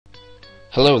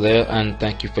Hello there, and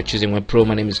thank you for choosing Web Pro.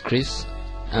 My name is Chris,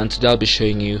 and today I'll be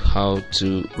showing you how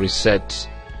to reset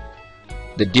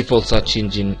the default search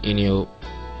engine in your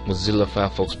Mozilla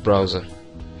Firefox browser.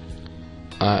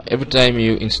 Every time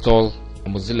you install a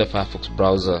Mozilla Firefox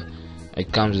browser,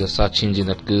 it comes with a search engine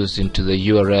that goes into the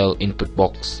URL input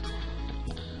box.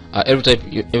 Every time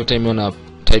you wanna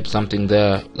type something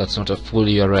there that's not a full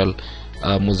URL,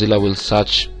 Mozilla will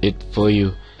search it for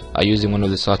you using one of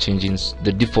the search engines.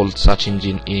 The default search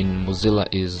engine in Mozilla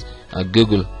is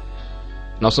Google.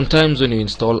 Now sometimes when you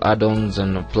install add-ons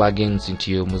and plugins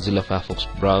into your Mozilla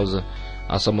Firefox browser,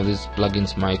 some of these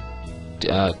plugins might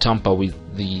tamper with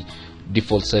the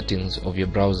default settings of your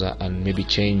browser and maybe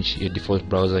change your default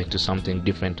browser into something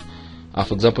different.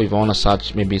 For example, if I want to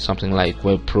search maybe something like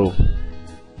Web Pro,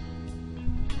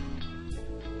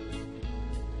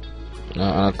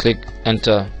 I'll click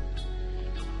enter.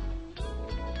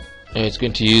 It's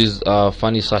going to use a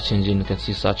funny search engine. You can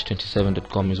see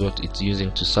search27.com is what it's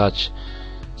using to search.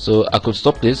 So I could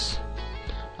stop this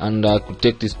and I could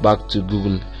take this back to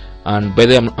Google. And by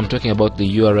the way, I'm talking about the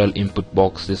URL input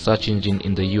box, the search engine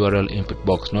in the URL input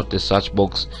box, not the search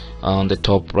box on the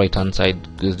top right hand side,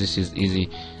 because this is easy.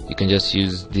 You can just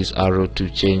use this arrow to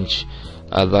change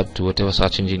that to whatever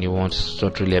search engine you want. It's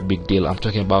not really a big deal. I'm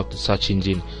talking about the search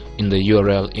engine in the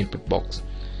URL input box.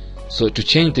 So to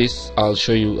change this, I'll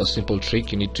show you a simple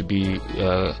trick. You need to be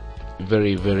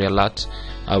very alert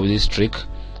with this trick.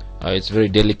 It's very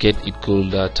delicate. It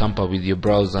could tamper with your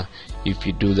browser if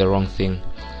you do the wrong thing.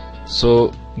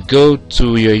 So go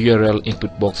to your URL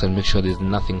input box and make sure there's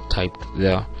nothing typed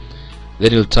there.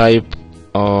 Then you'll type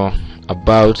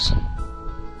about,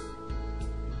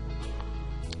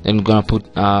 then we're gonna put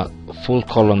a full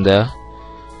colon there,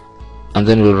 and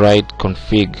then we'll write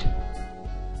config.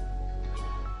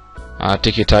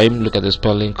 Take your time, look at the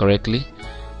spelling correctly,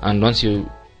 and once you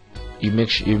make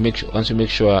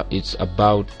sure it's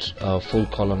about full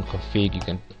colon config, you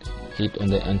can hit on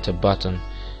the enter button.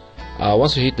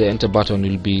 Once you hit the enter button,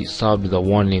 you'll be served with a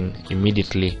warning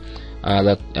immediately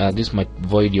that this might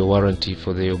void your warranty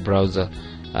for your browser,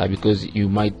 because you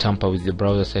might tamper with the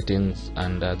browser settings,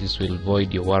 and this will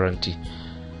void your warranty.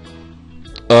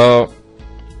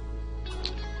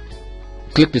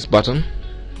 Click this button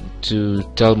to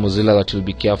tell Mozilla that you'll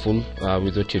be careful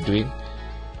with what you're doing,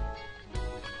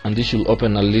 and this will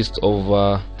open a list of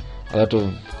a lot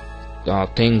of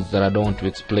things that I don't want to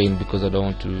explain, because I don't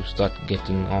want to start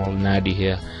getting all nerdy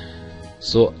here.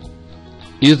 So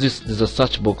use this. There's a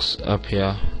search box up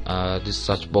here. This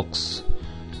search box,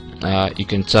 you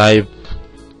can type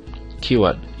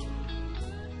keyword,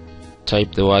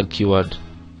 type the word keyword,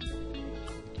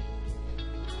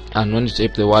 and when you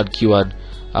type the word keyword,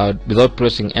 without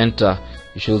pressing enter,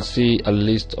 you should see a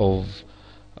list of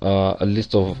let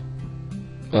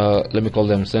me call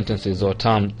them sentences or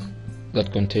terms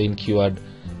that contain keyword.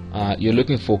 You're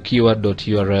looking for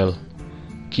keyword.url.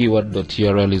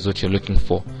 Keyword.url is what you're looking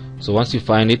for. So once you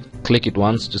find it, click it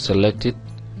once to select it,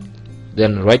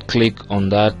 then right click on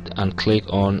that and click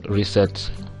on reset.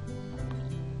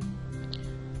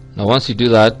 Now once you do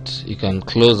that, you can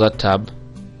close that tab,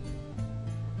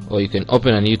 or you can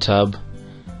open a new tab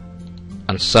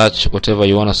and search whatever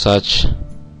you want to search.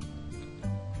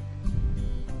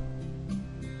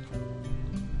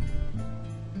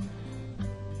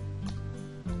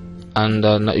 And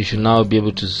you should now be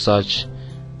able to search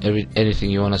anything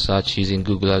you want to search using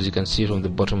Google. As you can see from the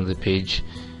bottom of the page,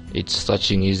 it's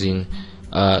searching using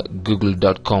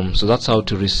google.com. So that's how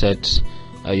to reset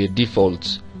your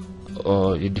default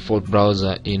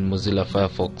browser in Mozilla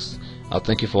Firefox.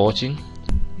 Thank you for watching.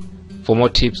 For more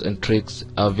tips and tricks,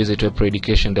 visit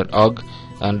webproeducation.org,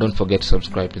 and don't forget to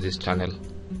subscribe to this channel.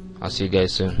 I'll see you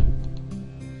guys soon.